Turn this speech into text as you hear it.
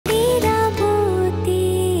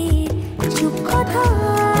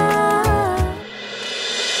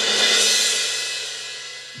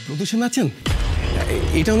ব্রত সেন আছেন?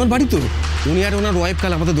 এটা ওনার বাড়ি তো। উনি আর ওনার ওয়াইফ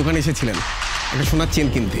কাল আমাদের দোকানে এসেছিলেন একটা সোনার চেন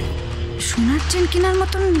কিনতে। সোনার চেন কেনার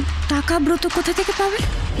মতন টাকা ব্রত কোথা থেকে পাবে?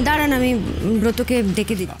 দাঁড়ান, আমি ব্রতকে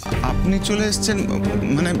ডেকে দিচ্ছি। আপনি চলে এসেছেন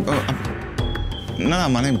মানে? না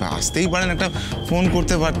মানে আসতেই পারেন, একটা ফোন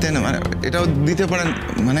করতে পারতেন, মানে এটাও দিতে পারেন।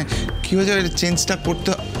 মানে কি হয়েছে, চেঞ্জটা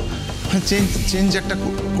করতে, চেঞ্জ একটা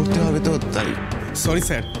করতে হবে তো তাই। সরি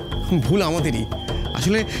স্যার, ভুল আমাদেরই।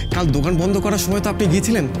 আসলে কাল দোকান বন্ধ করার সময় তো আপনি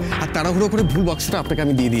গিয়েছিলেন, আর তাড়াহুড়ো করে ভুল বাক্সটা আপনাকে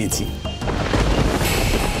আমি দিয়ে দিয়েছি।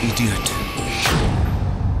 Idiot.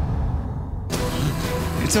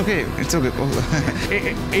 It's okay, it's okay.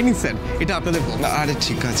 এই নিন স্যার, এটা আপনাদের বক্স। আরে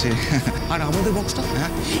ঠিক আছে। আর আমাদের বক্সটা?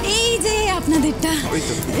 হ্যাঁ এই যে আপনাদেরটা।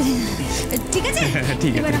 ঠিক আছে,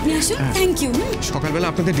 ঠিক আছে, এবার আপনি আসুন। Thank you. সকালবেলা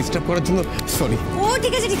আপনাদের ডিস্টার্ব করার জন্য সরি। ও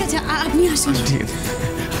ঠিক আছে, ঠিক আছে, আপনি আসুন। ঠিক আছে,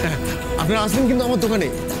 আপনারা আসবেন কিন্তু আমার দোকানে।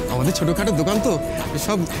 আমাদের ছোটোখাটো দোকান তো,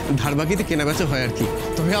 সব ধার বাকিতে কেনা বেচা হয় আর কি।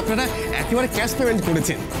 তবে আপনারা একেবারে ক্যাশ পেমেন্ট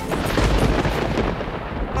করেছেন।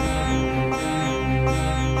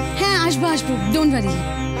 হ্যাঁ আসবো আসবো, don't worry.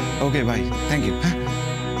 Okay bye, thank you. হ্যাঁ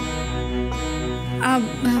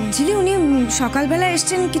ঝিলি, উনি সকালবেলা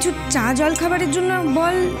এসছেন কিছু চা জল খাবারের জন্য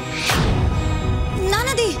বল। না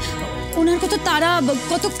না দি, ওনার কত তাড়া,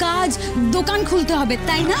 কত কাজ, দোকান খুলতে হবে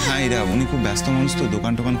তাই না? হ্যাঁ এরা উনি খুব ব্যস্ত মানুষ তো,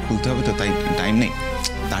 দোকান টোকান খুলতে হবে তো, তাই টাইম নেই।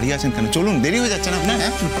 দাঁড়িয়ে আছেন কেন? চলুন, দেরি হয়ে যাচ্ছে না আপনার?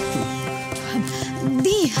 হ্যাঁ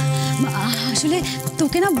দি, আসলে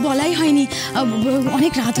তোকে না বলাই হয়নি,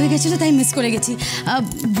 অনেক রাত হয়ে গেছিলো তাই মিস করে গেছি।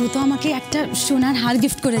 ব্রত আমাকে একটা সোনার হার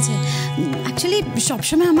গিফট করেছে। অ্যাকচুয়ালি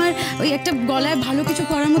সবসময় আমার ওই একটা গলায় ভালো কিছু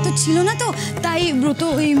পরার মতো ছিল না, তো তাই ব্রত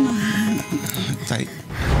ওই। তাই?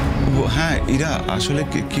 হ্যাঁ ইরা, আসলে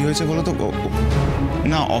কি হয়েছে বলো তো,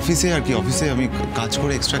 না অফিসে আর কি, অফিসে আমি কাজ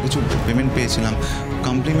করে এক্সট্রা কিছু পেমেন্ট পেয়েছিলাম,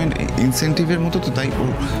 কমপ্লিমেন্ট ইনসেন্টিভের মতো, তো তাই ওর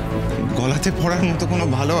গলাতে পড়ার মতো কোনো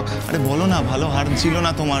ভালো, আরে বলো না, ভালো হার ছিল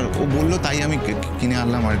না তোমার, ও বললো তাই আমি কিনে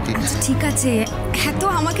আনলাম আর কি। ঠিক আছে, হ্যাঁ তো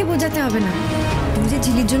আমাকে বোঝাতে হবে না। তুমি যে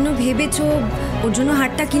ঝিলির জন্য ভেবেছো, ওর জন্য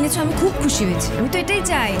হারটা কিনেছো, আমি খুব খুশি হয়েছি। আমি তো এটাই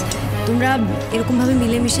চাই, তোমরা এরকমভাবে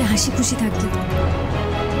মিলেমিশে হাসি খুশি থাকতে।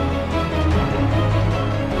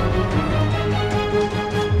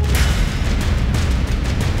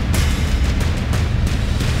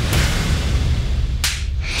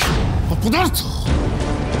 অপদার্থ,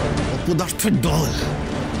 অপদার্থের দল।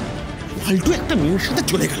 লালটু একটা মেয়ের সাথে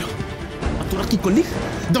চলে গেল, আর তোরা কি করলি?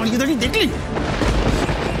 দাঁড়িয়ে দাঁড়িয়ে দেখলি?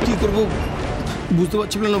 কি করবো বুঝতে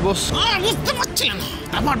পারছিলাম না বস। বুঝতে পারছিলাম না,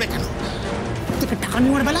 তা পারবে কেন? তোকে টাকা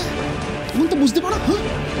নেওয়ার বেলা তখন তো বুঝতে পারো, হ্যাঁ?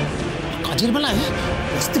 কাজের বেলায়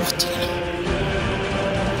বুঝতে পারছিল না।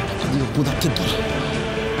 অপদার্থের দল,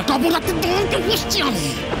 একটা অপদার্থের দলকে বুঝছি আমি।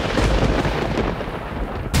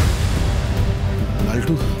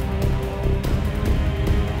 লালটু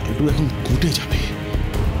এখন কোর্টে যাবে,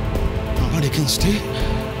 আমার এগেনস্টে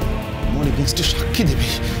সাক্ষী দেবে,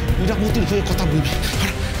 নিরাপত্তির হয়ে কথা বলবে।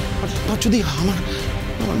 আর যদি আমার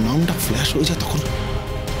নামটা ফ্ল্যাশ হয়ে যায়, তখন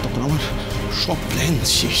আমার সব প্ল্যান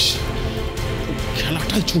শেষ,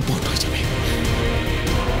 খেলাটাই চুপট হয়ে যাবে।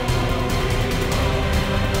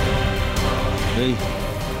 এই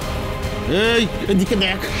এদিকে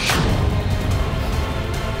দেখ,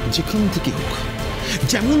 যেখান থেকে হোক,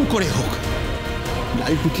 যেমন করে হোক,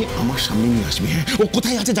 লালটুকে আমার সামনে নিয়ে আসবে। হ্যাঁ, ও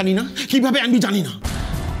কোথায় আছে জানি না, কিভাবে আমি জানি না,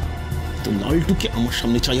 তো লালটুকে আমার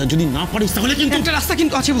সামনে চাই। আর যদি না পারিস তাহলে কিন্তু একটা রাস্তা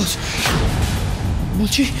কিন্তু আছে বস।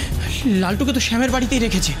 বলছি, লালটুকে তো শ্যামের বাড়িতেই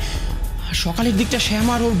রেখেছে, আর সকালের দিকটা শ্যাম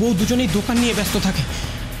আর ওর বউ দুজনেই দোকান নিয়ে ব্যস্ত থাকে,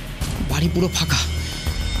 বাড়ি পুরো ফাঁকা।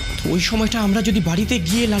 তো ওই সময়টা আমরা যদি বাড়িতে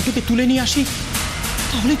গিয়ে লালটুকে তুলে নিয়ে আসি,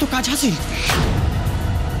 তাহলেই তো কাজ হাসিল।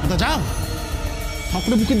 যাও,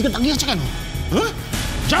 ঠাকুরের বুকের দিকে তাকিয়ে আছে কেন? হ্যাঁ,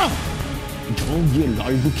 যাও যাও, গিয়ে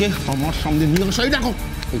লালটুকে আমার সামনে নিয়ে আসো। এই দেখো,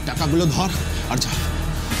 এই টাকাগুলো ধর আর যা,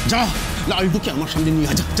 যা লালটুকে আমার সামনে নিয়ে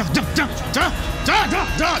যা, যা যা যা যা যা যা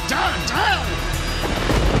যা যা যা।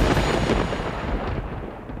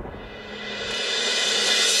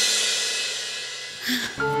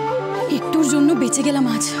 একটুর জন্য বেঁচে গেলাম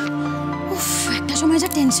আজ। উফ, একটা সময় যা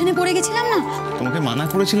টেনশনে পড়ে গেছিলাম না। তোমাকে মানা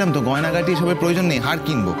করেছিলাম তো, গয়নাগাটি এসবের প্রয়োজন নেই, হার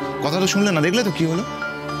কিনবো। কথা তো শুনলে না, দেখলে তো কি হলো?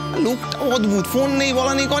 লোকটা অদ্ভুত, ফোন নেই,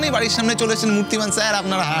 বলা নেই, কনে বাড়ির সামনে চলে এসেছেন, মূর্তিমান স্যার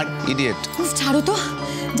আপনার হার। ইডিয়েট। উফ, ছাড়ো তো,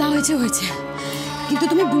 যা হয়েছে হয়েছে। কিন্তু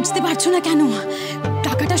তুমি বুঝতে পারছো না কেন,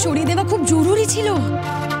 টাকাটা সরিয়ে দেওয়া খুব জরুরি ছিল।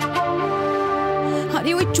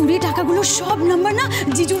 আরে ওই চুরি টাকাগুলো সব নাম্বার না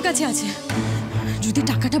জিজুর কাছে আছে। যদি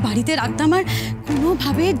টাকাটা বাড়িতে রাখতাম আর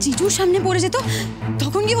কোনোভাবে জিজুর সামনে পড়ে যেত,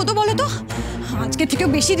 তখন কি হতো বলো তো? আজকে থেকেও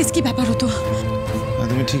বেশি রিস্কি ব্যাপার হতো।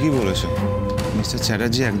 তুমি ঠিকই বলেছো, মিস্টার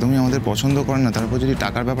চ্যাটার্জি একদমই আমাদের পছন্দ করেন না। তারপর যদি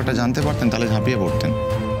টাকার ব্যাপারটা জানতে পারতেন তাহলে ঝাঁপিয়ে পড়তেন।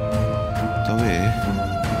 তবে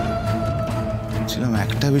ছিলাম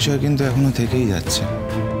একটা বিষয় কিন্তু এখনো থেকেই যাচ্ছে।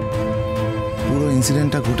 পুরো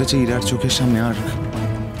ইনসিডেন্টটা ঘটেছে ইরার চোখের সামনে। আর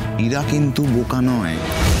ইরা কিন্তু বোকা নয়,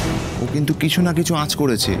 ও কিন্তু কিছু না কিছু আঁচ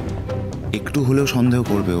করেছে। একটু হলেও সন্দেহ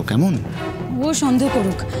করবে ও, কেমন? ও সন্দেহ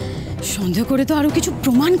করুক, সন্দেহ করে তো আরো কিছু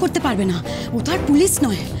প্রমাণ করতে পারবে না। ও তো আর পুলিশ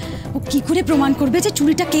নয়। ও কি করে প্রমাণ করবে যে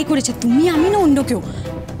চুরিটা কে করেছে, তুমি, আমি না অন্য কেউ?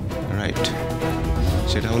 রাইট,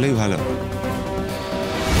 সেটা হলেই ভালো।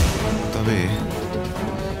 তবে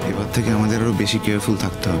এবার থেকে আমাদের আরো বেশি কেয়ারফুল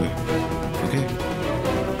থাকতে হবে, ওকে?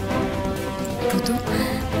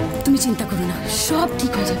 তুমি চিন্তা করো না, সব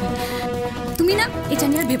ঠিক হয়ে যাবে। তুমি না এটা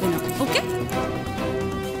নিয়ে আর ভেবো না, ওকে?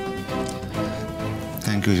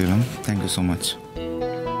 Thank you জিলাম, thank you so much.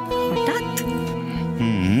 হঠাৎ?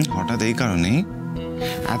 হঠাৎ এই কারণেই,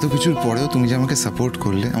 এত কিছুর পরেও তুমি যে আমাকে সাপোর্ট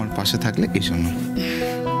করলে, আমার পাশে থাকলে, এই জন্য।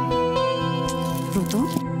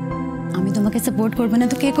 আমি তোমাকে সাপোর্ট করবো না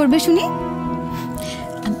তো কে করবে শুনি?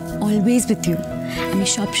 I am always with you. আমি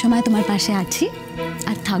সব সময় তোমার পাশে আছি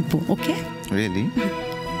আর থাকবো, ওকে? রিয়েলি?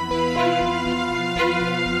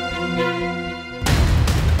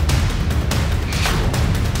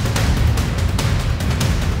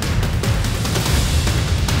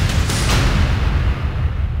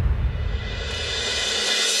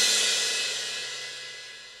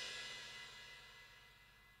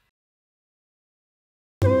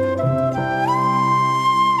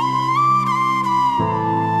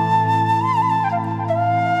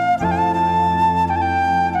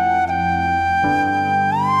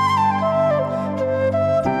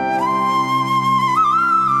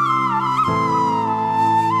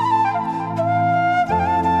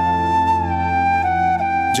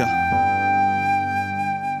 যা,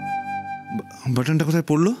 বাটনটা কোথায়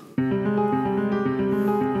পড়লো?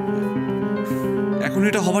 এখন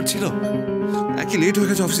এটা হবার ছিল? একই লেট হয়ে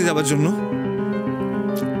গেছে অফিসে যাবার জন্য।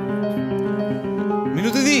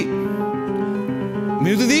 মিনতি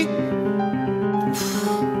দি,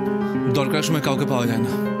 দরকারের সময় কাউকে পাওয়া যায়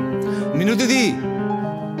না। মিনতি দি।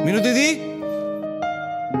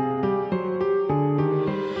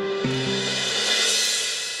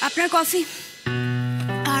 আপনার কফি।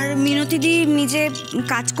 আর মিনতিদি নিজে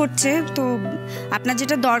কাজ করছে, তো আপনার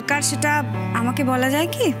যেটা দরকার সেটা আমাকে বলা যায়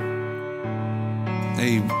কি?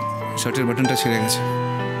 এই শার্টের বাটনটা ছেড়ে গেছে,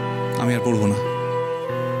 আমি আর পরবো না।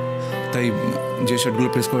 তাই যে শার্টগুলো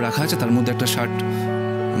প্রেস করে রাখা আছে তার মধ্যে একটা শার্ট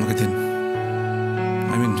আমাকে দেন।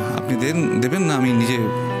 আই মিন, আপনি দেবেন না আমি নিজে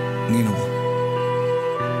নিয়ে নেব?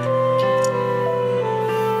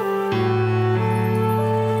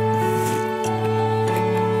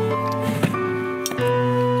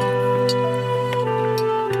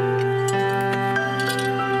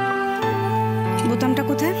 বোতামটা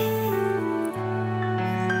কোথায়?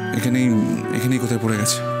 এখানেই কোথায় পড়ে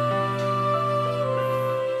গেছে।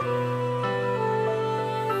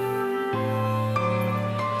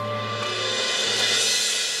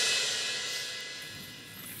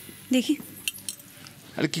 দেখি।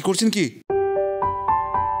 আরে কি করছেন কি?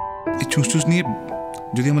 এই চুস নিয়ে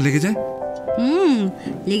যদি আমার লেগে যায়?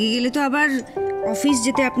 লেগে গেলে তো আবার অফিস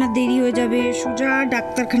যেতে আপনার দেরি হয়ে যাবে, সোজা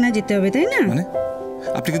ডাক্তারখানা যেতে হবে, তাই না? মানে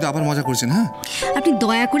আপনি কিন্তু আবার মজা করছেন? হ্যাঁ, আপনি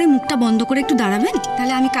দয়া করে মুখটা বন্ধ করে একটু দাঁড়াবেন,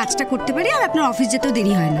 তাহলে আমি কাজটা করতে পারি আর আপনার অফিস যেতেও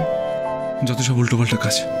দেরি হয় না। যত সব উল্টোপাল্টা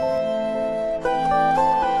কাজ।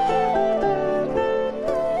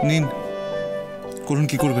 নিন, করুন,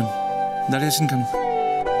 কি করবেন? দাঁড়িয়ে আছেন কেন?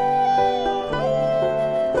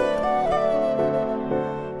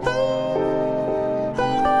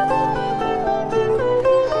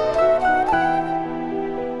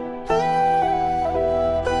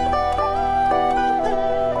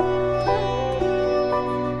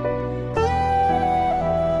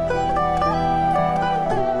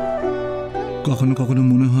 কখনো কখনো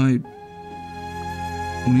মনে হয়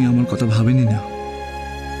উনি আমার কথা ভাবেনি না,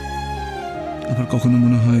 আবার কখনো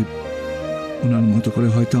মনে হয় ওনার মতো করে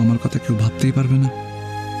হয়তো আমার কথা কেউ ভাবতেই পারবে না।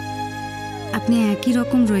 আপনি একই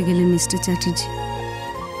রকম রয়ে গেলেন মিস্টার চ্যাটার্জি।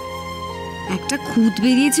 একটা খুঁত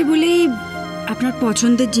বেরিয়েছে বলেই আপনার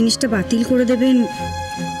পছন্দের জিনিসটা বাতিল করে দেবেন,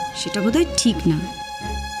 সেটা বোধহয় ঠিক না।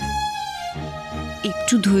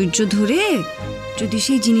 একটু ধৈর্য ধরে যদি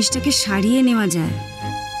সেই জিনিসটাকে সারিয়ে নেওয়া যায়,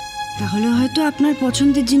 তাহলে হয়তো আপনার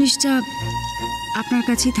পছন্দের জিনিসটা আপনার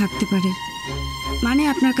কাছেই থাকতে পারে, মানে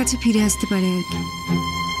আপনার কাছে ফিরে আসতে পারে আর কি।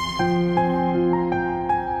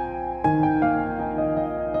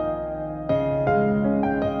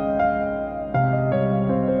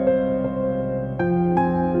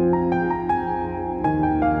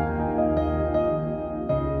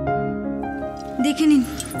 দেখে নিন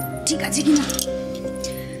ঠিক আছে কিনা।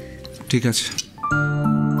 ঠিক আছে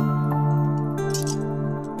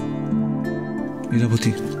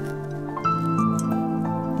নীলাবতী,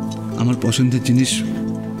 আমার পছন্দের জিনিস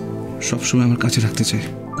সবসময় আমার কাছে রাখতে চাই।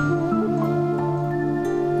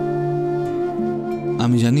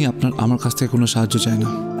 আমি জানি আপনার আমার কাছ থেকে কোনো সাহায্য চাই না,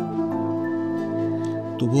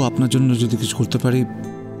 তবুও আপনার জন্য যদি কিছু করতে পারি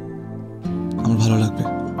আমার ভালো লাগবে।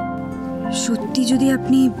 সত্যি যদি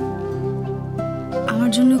আপনি আমার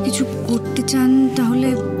জন্য কিছু করতে চান তাহলে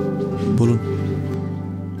বলুন।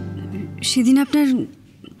 সেদিন আপনার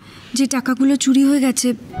যে টাকাগুলো চুরি হয়ে গেছে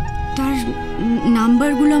তার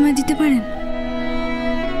নাম্বারগুলো আমায় দিতে পারেন?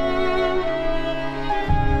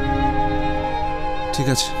 ঠিক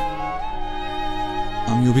আছে,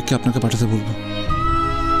 আমি অভিককে আপনাকে পাঠাতে বলবো।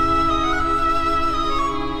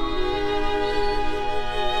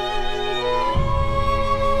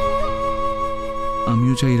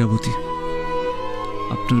 আমিও চাই ইরাবতী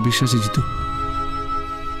আপনার বিশ্বাসে জিতুক,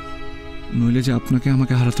 নইলে যে আপনাকে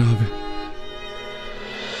আমাকে হারাতে হবে।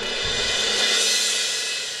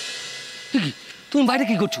 তুমি বাইরে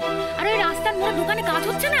কি করছো? আরে ওই রাস্তার মোড়ে দোকানে কাজ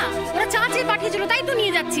হচ্ছে না, ওরা চা চেয়ে পাঠিয়েছিল তাই তো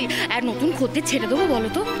নিয়ে যাচ্ছি। আর নতুন খদ্দের ছেড়ে দেবো বলো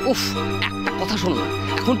তো? উফ, একটা কথা শোনো,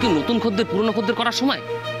 এখন কি নতুন খদ্দের পুরনো খদ্দের করার সময়?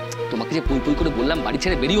 তোমাকে যে পুই পুই করে বললাম বাড়ি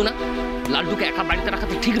ছেড়ে বেরিও না, লালটুকে একা বাড়িতে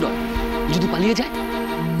রাখাতে ঠিক নয়। যদি পালিয়ে যায়,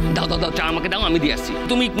 দাও দাও দাও, চা আমাকে দাও, আমি দিয়ে আসছি,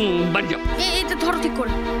 তুমি বাড়ি যাও। এই তো ধরো ঠিক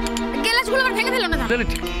করে, গ্লাসগুলো আবার ভেঙে ফেলো না।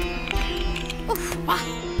 ঠিক। উফ বাহ,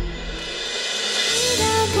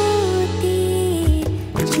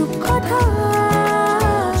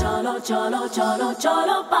 চলো চলো চলো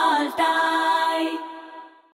চলো পাল্টাই।